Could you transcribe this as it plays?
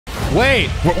Wait.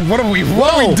 What are we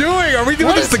doing? Are we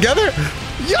doing this together?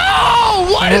 Yo,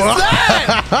 what is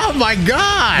that? Oh my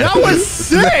god! That was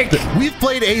sick! We've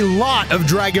played a lot of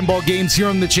Dragon Ball games here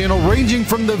on the channel, ranging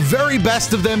from the very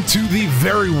best of them to the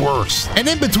very worst. And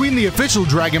in between the official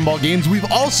Dragon Ball games,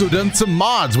 we've also done some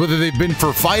mods, whether they've been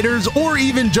for fighters or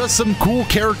even just some cool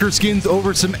character skins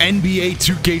over some NBA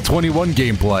 2K21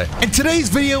 gameplay. And today's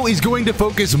video is going to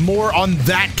focus more on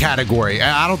that category.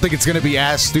 I don't think it's going to be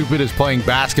as stupid as playing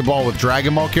basketball with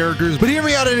Dragon Ball characters, but hear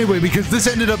me out anyway, because this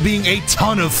ended up being a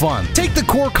ton of fun. Take the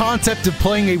core concept of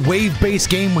playing a wave-based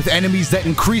game with enemies that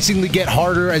increasingly get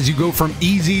harder as you go from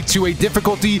easy to a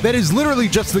difficulty that is literally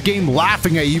just the game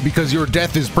laughing at you because your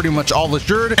death is pretty much all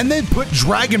assured, and then put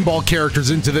Dragon Ball characters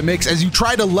into the mix as you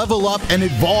try to level up and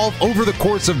evolve over the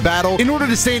course of battle in order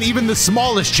to stand even the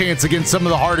smallest chance against some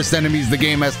of the hardest enemies the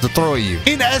game has to throw at you.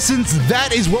 In essence,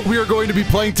 that is what we are going to be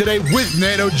playing today with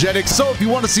Nanogenics. So if you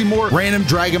want to see more random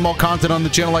Dragon Ball content on the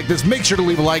channel like this, make sure to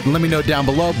leave a like and let me know down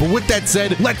below. But with that said,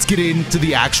 let's get into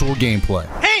the actual gameplay.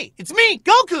 Hey, it's me,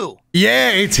 Goku! Yeah,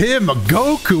 it's him,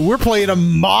 Goku. We're playing a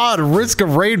mod, Risk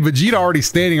of Rain. Vegeta already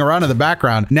standing around in the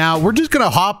background. Now, we're just gonna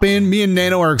hop in. Me and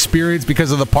Nano are experienced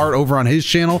because of the part over on his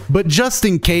channel. But just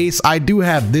in case, I do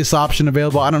have this option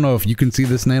available. I don't know if you can see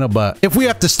this, Nano, but if we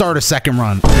have to start a second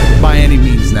run, by any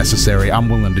means necessary, I'm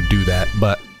willing to do that.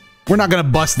 But we're not gonna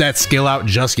bust that skill out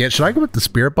just yet. Should I go with the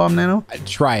Spirit Bomb, Nano?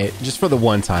 Try it, just for the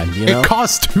one time, you know? It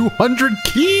costs 200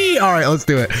 ki. All right, let's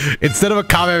do it. Instead of a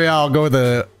Kamehameha, I'll go with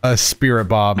a Spirit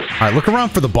Bomb. All right, look around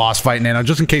for the boss fight, Nano,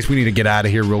 just in case we need to get out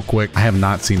of here real quick. I have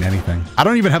not seen anything. I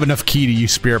don't even have enough ki to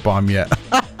use Spirit Bomb yet.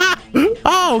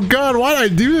 Oh god, why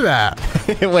did I do that?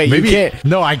 Wait, maybe you can't.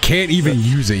 No, I can't even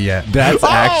use it yet. That's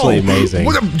actually amazing.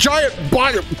 What a giant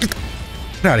body.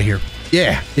 Get out of here.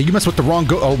 Yeah, you messed with the wrong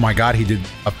Oh my god, he did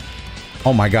a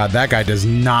oh my god, that guy does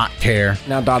not care.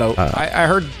 Now, Dotto, I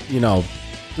heard, you know,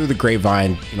 through the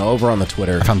grapevine, you know, over on the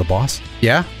Twitter. I found the boss.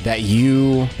 Yeah? That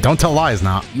you... Don't tell lies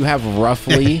now. You have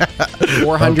roughly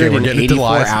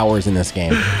 484 hours in this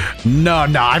game. No,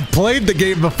 I've played the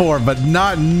game before, but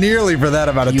not nearly for that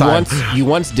amount of time. You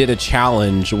once did a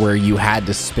challenge where you had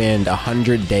to spend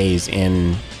 100 days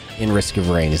in Risk of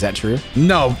Rain. Is that true?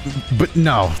 No,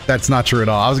 that's not true at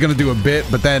all. I was going to do a bit,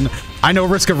 but then I know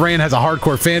Risk of Rain has a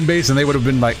hardcore fan base, and they would have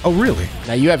been like, oh, really?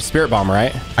 Now, you have Spirit Bomb,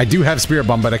 right? I do have Spirit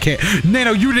Bomb, but I can't.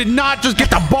 Nano, you did not just get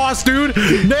the boss, dude.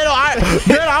 Nano,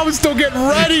 I was still getting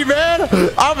ready, man.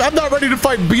 I'm not ready to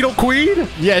fight Beetle Queen.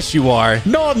 Yes, you are.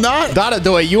 No, I'm not.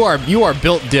 Dotodoya, you are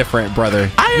built different, brother.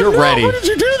 You're ready. What did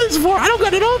you do this for? I don't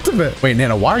got an ultimate. Wait,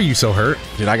 Nano, why are you so hurt?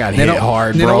 Dude, I got hit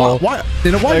hard, bro. Why did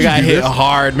you do this? I got hit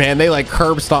hard, man. They like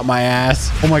curb stomped my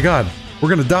ass. Oh my god. We're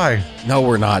gonna die. No,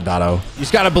 we're not, Dotto. You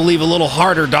just gotta believe a little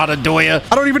harder, Dotodoya.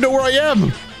 I don't even know where I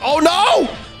am. Oh no!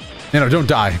 No, don't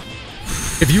die.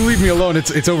 If you leave me alone,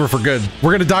 it's over for good.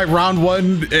 We're gonna die round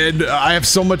one, and I have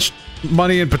so much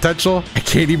money and potential. I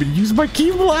can't even use my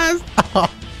Ki Blast.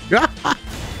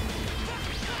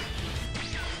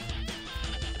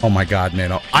 Oh my god,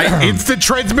 Nano. Instant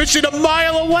transmission a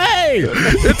mile away!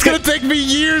 It's gonna take me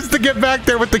years to get back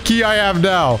there with the ki I have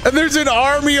now. And there's an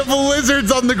army of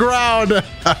lizards on the ground.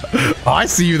 Oh, I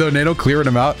see you though, Nano, clearing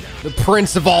them out. The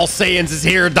Prince of all Saiyans is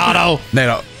here, Dotto.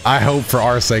 Nano, I hope for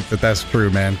our sake that that's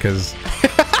true, man, because...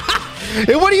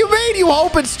 What do you mean you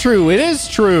hope it's true? It is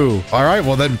true. All right,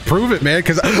 well then prove it, man,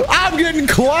 because I'm getting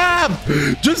clapped.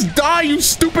 Just die, you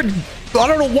stupid... I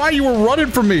don't know why you were running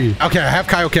from me. Okay, I have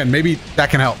Kaioken. Maybe that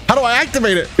can help. How do I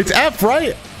activate it? It's F,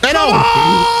 right? Nano!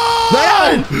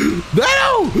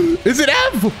 Is it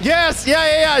F? Yes,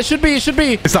 yeah. It should be.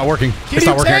 It's not working. It's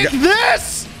not working. Take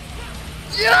this!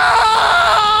 Yeah!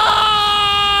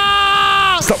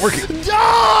 It's not working.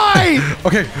 Die!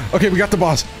 Okay, we got the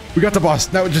boss.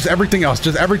 Now just everything else.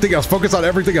 Focus on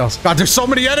everything else. God, there's so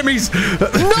many enemies. No!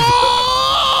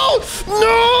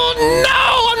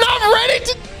 I'm not ready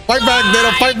to... Fight back,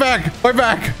 Nano, fight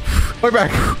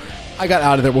back. I got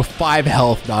out of there with 5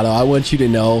 health, Dotto. I want you to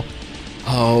know.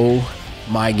 Oh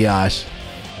my gosh.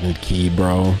 I need ki,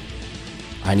 bro.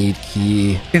 I need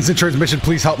ki. Instant transmission,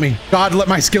 please help me. God, let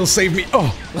my skills save me.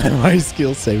 Oh, let my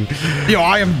skills save me. Yo,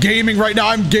 I am gaming right now.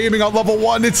 I'm gaming on level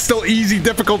 1. It's still easy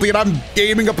difficulty, and I'm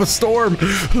gaming up a storm.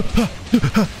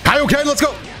 Kaioken, let's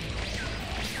go.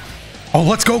 Oh,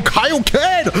 let's go,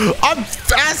 Kaioken. I'm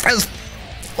fast as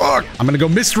fuck. I'm gonna go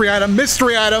mystery item.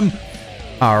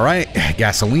 All right,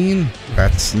 gasoline.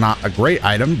 That's not a great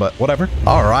item, but whatever.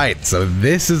 All right, so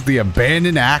this is the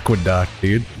abandoned aqueduct,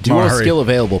 dude. Duo skill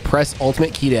available. Press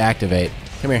ultimate key to activate.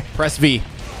 Come here. Press V.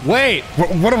 Wait.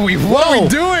 What are we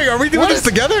doing? Are we doing this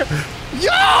together? Yo,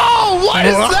 what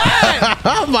is that?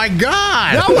 Oh my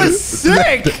god! That was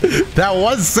sick! That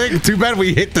was sick. Too bad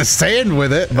we hit the sand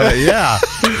with it, but yeah.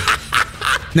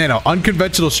 Nano,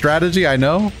 unconventional strategy, I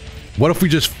know. What if we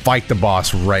just fight the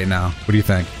boss right now? What do you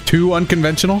think? Too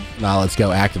unconventional? Nah, let's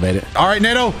go. Activate it. All right,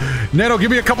 Nano. Nano,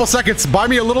 give me a couple seconds. Buy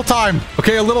me a little time.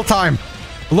 Okay, a little time.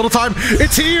 A little time.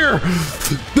 It's here!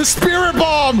 The spirit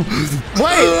bomb!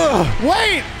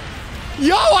 Wait!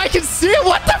 Yo, I can see it!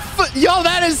 What the f- Yo,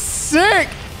 that is sick!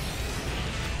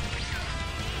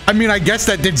 I mean, I guess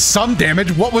that did some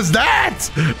damage. What was that?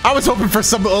 I was hoping for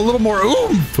a little more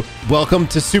oomph. Welcome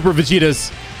to Super Vegeta's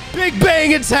Big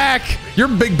Bang Attack! Your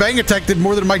Big Bang Attack did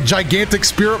more than my gigantic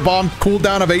spirit bomb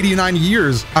cooldown of 89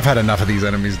 years. I've had enough of these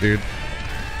enemies, dude.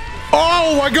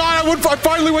 Oh my god, I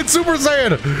finally went Super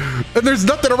Saiyan! And there's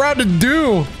nothing around to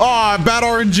do. Oh, bad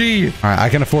RNG. All right, I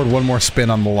can afford one more spin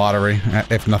on the lottery,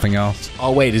 if nothing else.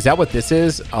 Oh, wait, is that what this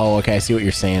is? Oh, okay, I see what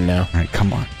you're saying now. All right,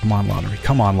 come on. Come on, lottery.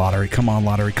 Come on, lottery. Come on,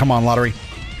 lottery. Come on, lottery.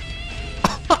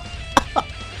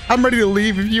 I'm ready to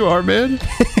leave if you are, man.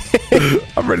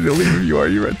 I'm ready to leave if you are.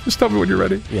 You ready? Just tell me when you're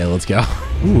ready. Yeah, let's go.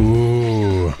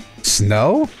 Ooh.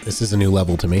 Snow? This is a new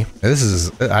level to me. This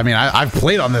is, I mean, I've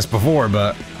played on this before,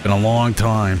 but it's been a long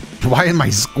time. Why am I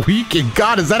squeaking?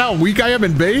 God, is that how weak I am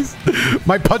in base?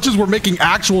 My punches were making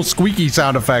actual squeaky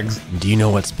sound effects. Do you know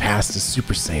what's past the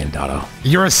Super Saiyan, Dotto?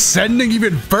 You're ascending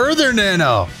even further,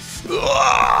 Nano.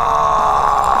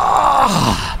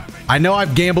 I know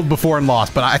I've gambled before and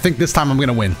lost, but I think this time I'm going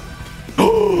to win.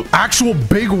 Actual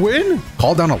big win?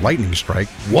 Call down a lightning strike.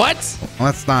 What?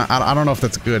 Well, that's not, I don't know if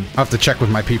that's good. I'll have to check with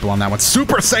my people on that one.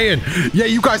 Super Saiyan. Yeah,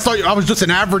 you guys thought I was just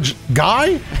an average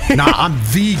guy? Nah, I'm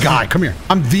the guy. Come here.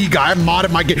 I'm the guy. I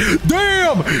modded my game.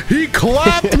 Damn! He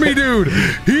clapped me, dude.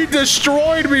 He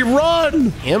destroyed me.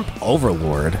 Run. Imp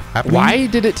Overlord. Happening? Why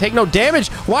did it take no damage?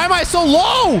 Why am I so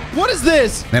low? What is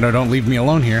this? Nano, don't leave me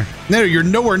alone here. Nano, you're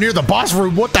nowhere near the boss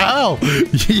room. What the hell?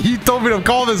 You told me to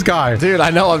call this guy. Dude,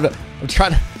 I know. I'm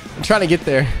trying to get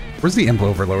there. Where's the Imp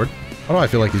Overlord? Why do I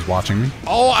feel like he's watching me?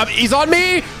 Oh, he's on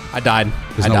me. I died.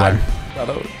 There's no way.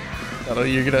 Dotto,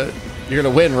 you're gonna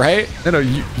win, right? No,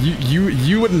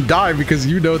 you wouldn't die because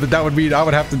you know that would mean I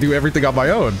would have to do everything on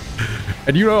my own,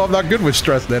 and you know I'm not good with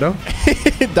stress, Nano.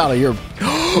 Dotto, you're.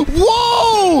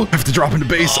 Whoa! I have to drop into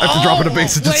base. I have to drop into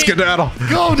base and just skedaddle.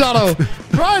 Go, Dotto!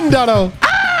 Run, Dotto!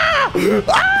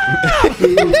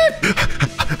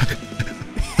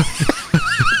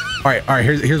 All right.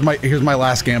 Here's my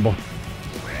last gamble.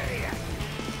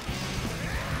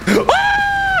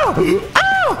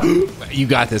 You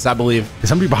got this, I believe. Is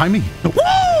somebody behind me?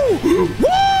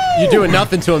 You're doing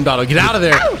nothing to him, Dotto. Get out of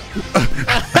there.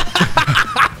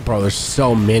 Bro, there's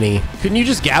so many. Couldn't you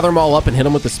just gather them all up and hit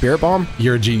them with the spirit bomb?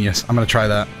 You're a genius. I'm gonna try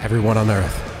that. Everyone on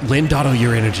Earth, lend Dotto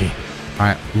your energy. All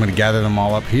right, I'm gonna gather them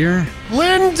all up here.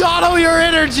 Lend Dotto your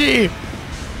energy.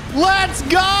 Let's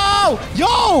go!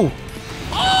 Yo!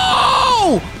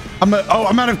 Oh! I'm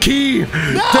out of key. No,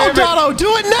 Dotto, do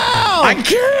it now! I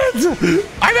can't.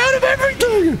 I'm out of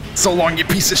everything. So long, you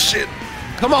piece of shit.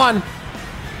 Come on.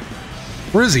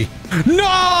 Where is he?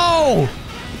 No!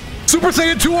 Super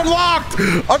Saiyan 2 unlocked!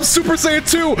 I'm Super Saiyan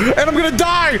 2, and I'm gonna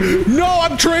die! No,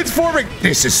 I'm transforming!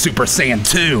 This is Super Saiyan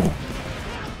 2.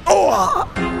 Oh!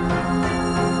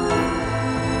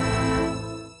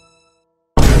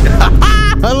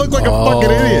 I look like a fucking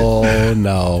idiot. Oh,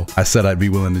 no. I said I'd be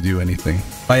willing to do anything.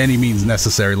 By any means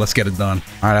necessary, let's get it done.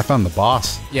 All right, I found the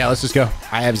boss. Yeah, let's just go.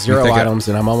 I have 0 items,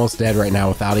 and I'm almost dead right now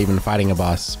without even fighting a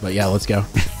boss. But yeah, let's go.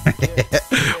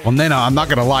 Well, Nano, I'm not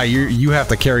gonna lie. You have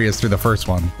to carry us through the first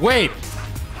one. Wait,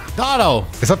 Dotto.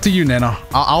 It's up to you, Nano.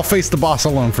 I'll face the boss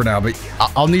alone for now, but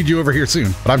I'll need you over here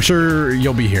soon. But I'm sure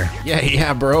you'll be here.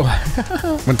 Yeah, bro.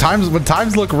 When times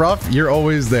look rough, you're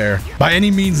always there. By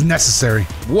any means necessary.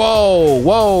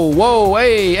 Whoa.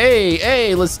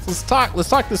 Hey. Let's talk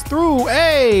this through.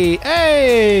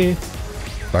 Hey.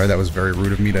 Sorry, that was very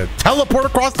rude of me to teleport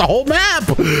across the whole map.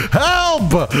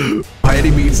 Help! By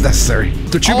any means necessary.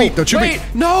 Don't you beat. Wait,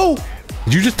 no.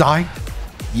 Did you just die?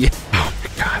 Yeah. Oh my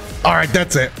god. All right,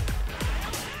 that's it.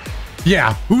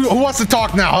 Yeah. Who wants to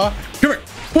talk now, huh? Come here.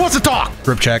 Who wants to talk?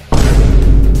 Grip check.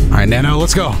 All right, Nano,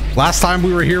 let's go. Last time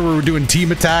we were here, we were doing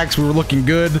team attacks. We were looking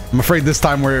good. I'm afraid this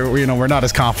time we're not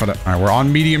as confident. All right, we're on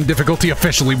medium difficulty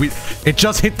officially. It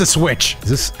just hit the switch. Is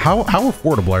this how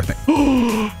affordable are they?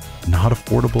 Not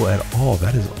affordable at all.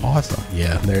 That is awesome.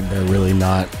 Yeah, they're really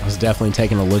not. I was definitely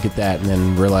taking a look at that and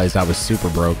then realized I was super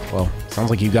broke. Well,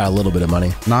 sounds like you got a little bit of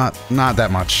money. Not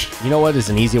that much. You know what is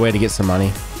an easy way to get some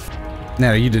money?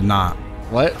 Nano, you did not.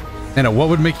 What? Nano, what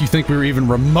would make you think we were even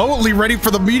remotely ready for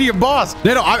the medium boss?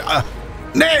 Nano,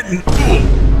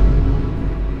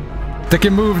 Stick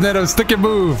and move, Neto. Stick and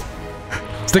move.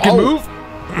 Stick and move.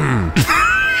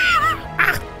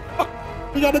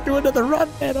 We gotta do another run,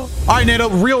 Neto. All right, Neto,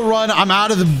 real run. I'm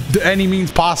out of the any means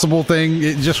possible thing.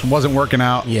 It just wasn't working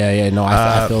out. Yeah, no,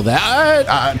 I feel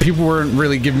that. People weren't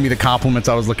really giving me the compliments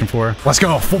I was looking for. Let's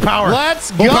go, full power.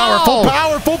 Let's full go. Power, full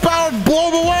power, full power. Blow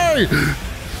them away.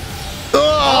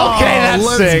 Oh, okay,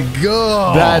 that's sick.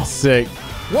 Go. That's sick.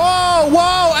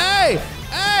 Whoa, hey.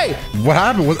 What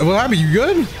happened? What happened? You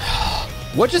good?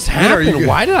 What just happened?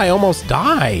 Why did I almost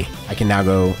die? I can now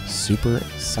go Super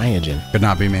Saiyan. Could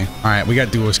not be me. All right, we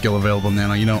got duo skill available,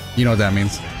 Nano. You know what that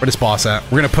means. Where this boss at?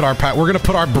 We're gonna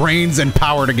put our brains and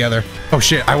power together. Oh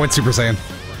shit! I went Super Saiyan.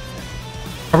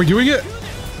 Are we doing it?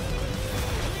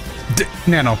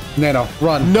 Nano,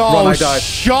 run! No, run, I died.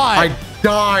 Shot! I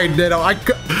died, Nano.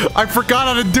 I forgot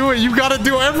how to do it. You gotta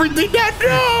do everything.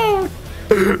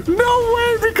 No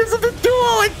way, because of the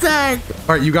duo attack.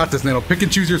 All right, you got this, Nano. Pick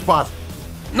and choose your spots.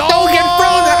 No, get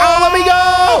frozen! Oh, let me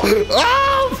go!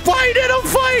 Oh, fight, Neto,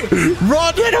 fight!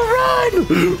 Run, Neto, run!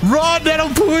 Run, Neto,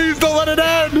 please, don't let it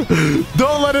end!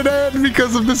 Don't let it end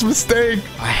because of this mistake.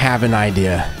 I have an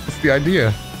idea. What's the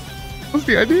idea? What's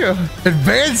the idea?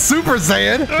 Advanced Super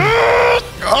Saiyan?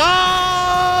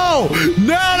 Oh!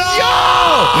 Neto!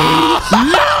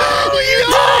 No! You did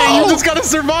it! You just gotta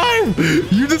survive!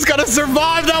 You just gotta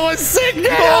survive! That was sick,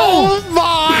 Neto! Oh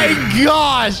my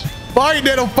gosh! Fight,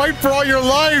 Neto, fight for all your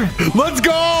life. Let's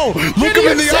go. Look him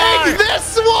in the eye. Take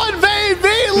this one,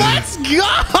 baby. Let's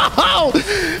go.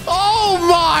 Oh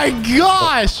my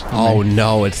gosh. Oh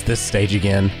no, it's this stage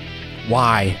again.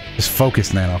 Why? Just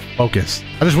focus, Nano. Focus.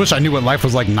 I just wish I knew what life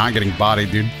was like not getting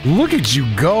bodied, dude. Look at you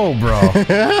go, bro.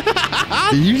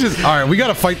 You just... All right, we got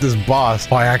to fight this boss.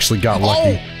 Oh, I actually got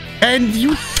lucky. And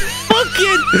you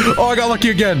fucking... Oh, I got lucky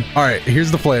again. All right,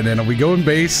 here's the plan, Nano. We go in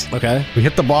base. Okay. We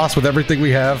hit the boss with everything we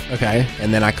have. Okay.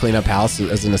 And then I clean up house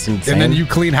as an insane. And then you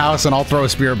clean house, and I'll throw a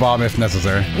spirit bomb if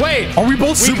necessary. Wait. Are we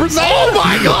both Super Saiyan? Oh,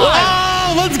 my God.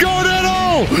 Oh, let's go,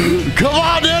 Nano. Come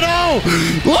on, Nano.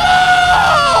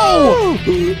 Whoa!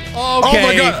 Okay. Oh,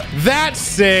 my God. That's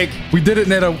sick. We did it,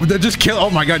 Neto. Just kill. Oh,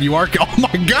 my God. You are. Oh,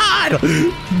 my God.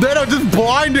 Neto, just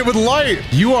blind it with light.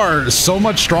 You are so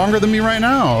much stronger than me right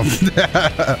now.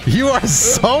 You are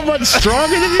so much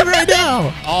stronger than me right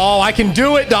now. Oh, I can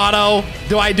do it, Doto.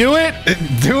 Do I do it?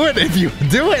 Do it if you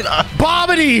do it.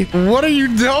 Bobbity. What are you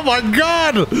doing? Oh, my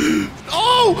God.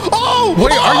 Oh.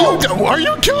 Wait, are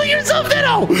you killing yourself,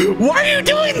 Neto? Why are you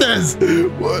doing this?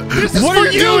 This is for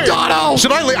you, Doto.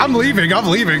 Should I leave? I'm leaving. I'm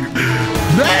leaving.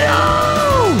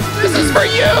 Neto! This is for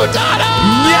you, Doto!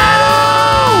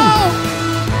 No!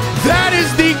 That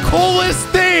is the coolest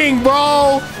thing,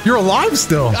 bro! You're alive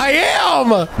still. I am!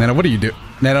 Neto, what do you do?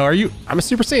 Neto, are you... I'm a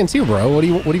Super Saiyan 2, bro. What do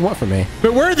you want from me?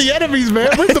 But where are the enemies,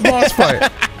 man? Where's the boss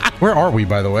fight? Where are we,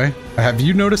 by the way? Have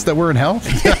you noticed that we're in hell?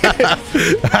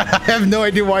 I have no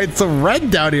idea why it's so red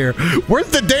down here. Where's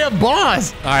the damn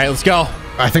boss? All right, let's go.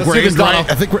 I think we're in right.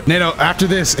 I think we're... Nato, after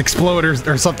this, explode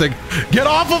or something. Get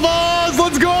off of us!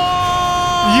 Let's go!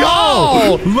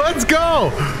 Yo! Let's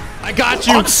go! I got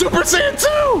you. I'm Super Saiyan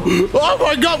 2! Oh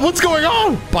my God, what's going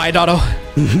on? Bye, Doto.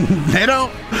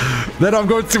 Nato, I'm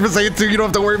going Super Saiyan 2. You don't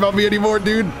have to worry about me anymore,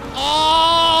 dude.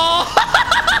 Oh!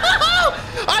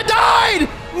 I died!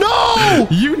 No!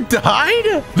 You died?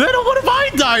 Nato, what if I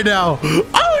die now?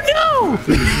 Oh no!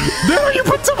 Nato, you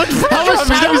put so much pressure on me. How much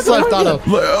time is left, Doto?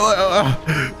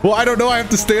 Well, I don't know. I have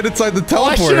to stand inside the teleporter. Oh,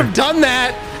 I should have done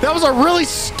that. That was a really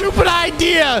stupid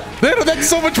idea. Nato, that's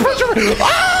so much pressure.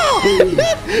 Oh!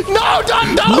 No,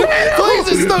 Doto! Please,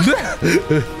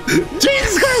 it's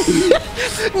Jesus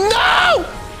Christ! No!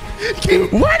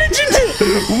 Why did you do?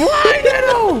 Why,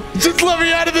 Nato? Just let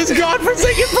me out of this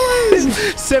godforsaken place.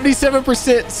 77%,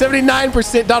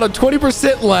 79%, Doto,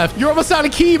 20% left. You're almost out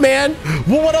of key, man.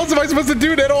 Well, what else am I supposed to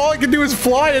do, Nato? All I can do is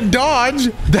fly and dodge.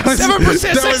 7%,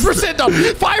 6%, Doto,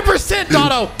 5%,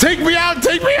 Doto. Take me out,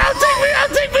 take me out, take me out,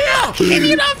 take me out. Can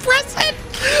you not press it?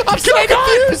 I'm so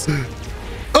confused.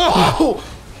 Oh.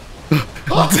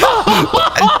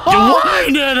 Why,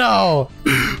 Nato?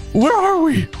 Where are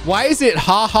we? Why is it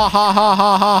ha ha ha ha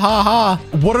ha ha ha ha?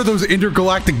 What are those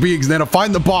intergalactic beings, Nato?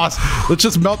 Find the boss. Let's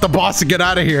just melt the boss and get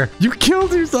out of here. You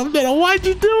killed yourself, Nato. Why'd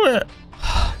you do it?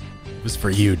 It was for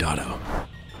you, Doto.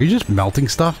 Are you just melting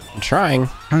stuff? I'm trying.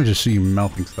 I just see you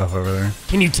melting stuff over there.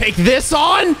 Can you take this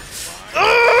on?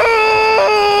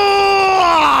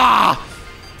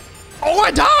 Oh,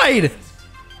 I died.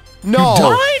 No. You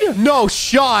died? No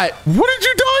shot. What did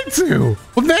you die to?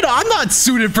 Well, Neto, I'm not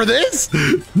suited for this.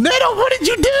 Neto, what did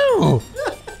you do?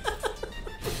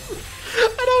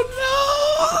 I don't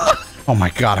know. Oh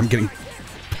my God, I'm getting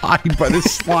bodied by this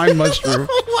slime mushroom.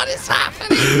 What is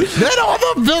happening? Then all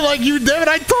the bill like you, David.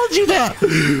 I told you that.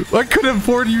 I couldn't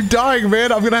afford you dying,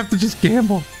 man. I'm gonna have to just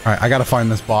gamble. All right, I gotta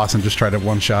find this boss and just try to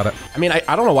one-shot it. I mean,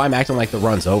 I don't know why I'm acting like the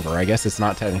run's over. I guess it's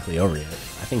not technically over yet.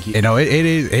 I think you know, it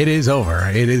is over.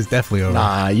 It is definitely over.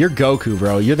 Nah, you're Goku,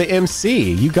 bro. You're the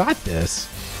MC. You got this.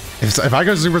 If I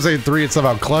go Super Saiyan 3 and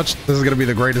somehow clutch, this is gonna be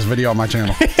the greatest video on my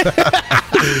channel.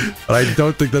 But I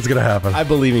don't think that's gonna happen. I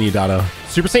believe in you, Doto.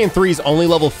 Super Saiyan 3 is only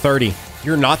level 30.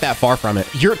 You're not that far from it.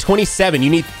 You're at 27. You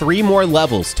need 3 more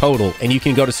levels total, and you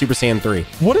can go to Super Saiyan 3.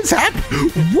 What is happening?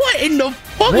 What in the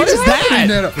fuck what is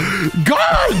that?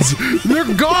 Gods!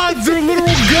 They're gods! They're literal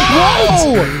gods!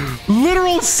 Whoa!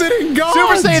 Literal sitting gods!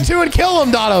 Super Saiyan 2 and kill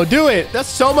him, Doto. Do it. That's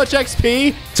so much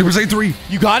XP. Super Saiyan 3.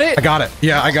 You got it? I got it.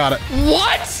 Yeah, I got it.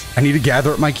 What? I need to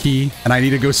gather up my ki, and I need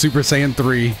to go Super Saiyan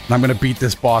 3, and I'm gonna beat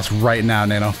this boss right now,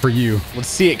 Nano, for you. Let's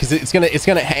see it, because it's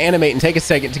gonna animate and take a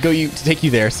second to take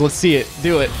you there. So let's see it.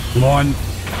 Do it. 1,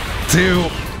 2.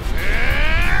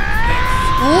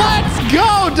 Let's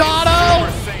go, Doto!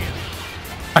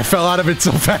 I fell out of it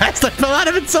so fast. I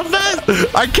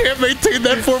can't maintain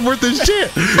that form worth of shit.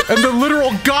 And the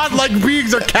literal godlike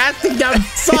beings are casting down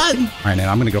sun. All right, Nano,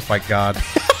 I'm gonna go fight God.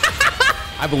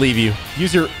 I believe you.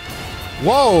 Use your...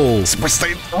 Whoa! Super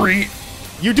Saiyan 3.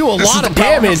 You do a lot of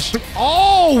damage.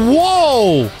 Oh,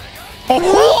 whoa!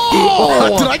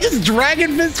 Whoa! Did I just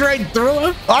Dragon Fist right through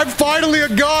him? I'm finally a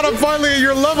god. I'm finally at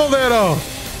your level, Nano.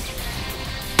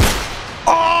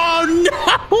 Oh,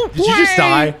 no Did you just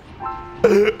die?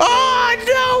 Oh,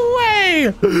 no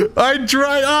way! I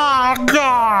tried. Oh,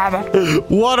 God.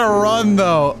 What a run,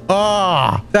 though.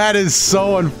 Oh, that is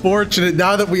so unfortunate.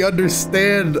 Now that we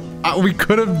understand, we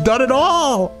could have done it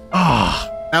all. Ah,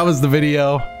 that was the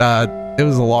video. It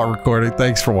was a long recording.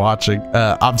 Thanks for watching.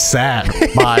 I'm sad.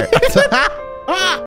 Bye.